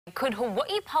Could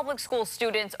Hawaii public school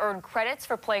students earn credits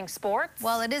for playing sports?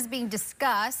 Well, it is being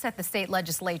discussed at the state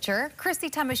legislature. Christy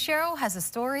Tamashiro has a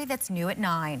story that's new at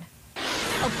 9.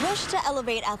 A push to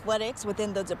elevate athletics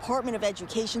within the Department of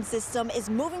Education system is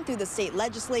moving through the state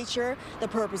legislature. The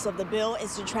purpose of the bill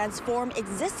is to transform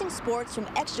existing sports from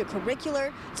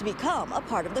extracurricular to become a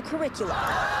part of the curriculum.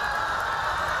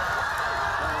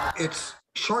 It's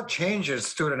shortchanges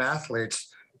student athletes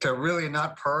to really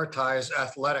not prioritize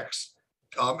athletics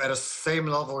at the same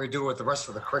level we do with the rest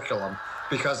of the curriculum,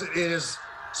 because it is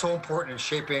so important in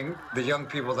shaping the young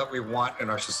people that we want in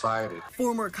our society.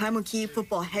 Former Kaimuki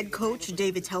football head coach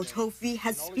David Tautofi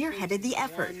has spearheaded the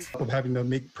effort. Of having to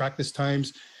make practice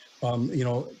times,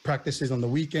 practices on the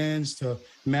weekends, to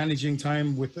managing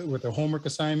time with their homework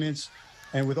assignments,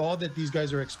 and with all that these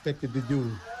guys are expected to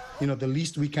do. The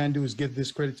least we can do is give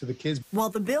this credit to the kids. While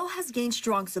the bill has gained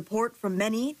strong support from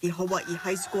many, the Hawaii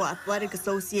High School Athletic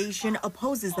Association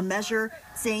opposes the measure,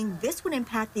 saying this would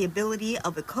impact the ability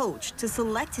of a coach to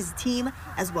select his team,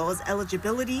 as well as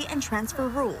eligibility and transfer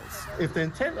rules. If the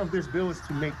intent of this bill is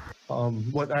to make,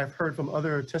 what I've heard from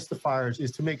other testifiers,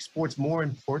 is to make sports more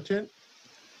important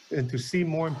and to seem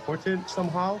more important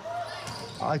somehow,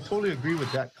 I totally agree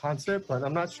with that concept, but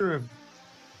I'm not sure if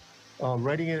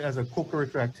writing it as a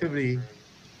co-curricular activity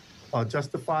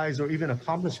justifies or even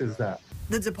accomplishes that.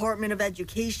 The Department of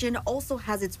Education also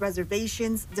has its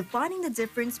reservations defining the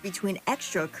difference between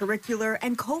extracurricular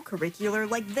and co-curricular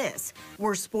like this,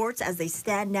 where sports as they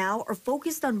stand now are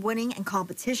focused on winning and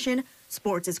competition.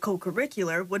 Sports as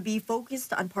co-curricular would be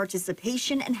focused on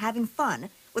participation and having fun,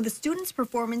 with the student's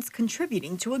performance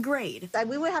contributing to a grade.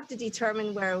 We would have to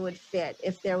determine where it would fit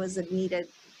if there was a needed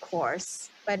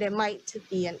course, but it might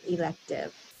be an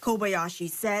elective. Kobayashi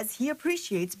says he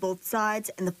appreciates both sides,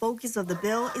 and the focus of the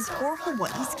bill is for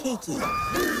Hawaii's keiki.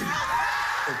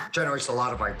 It generates a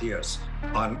lot of ideas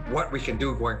on what we can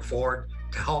do going forward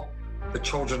to help the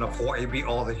children of Hawaii be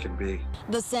all they can be.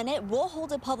 The Senate will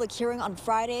hold a public hearing on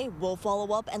Friday. We'll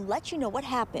follow up and let you know what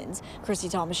happens. Christy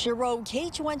Tamashiro,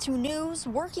 KHON2 News,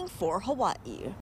 working for Hawaii.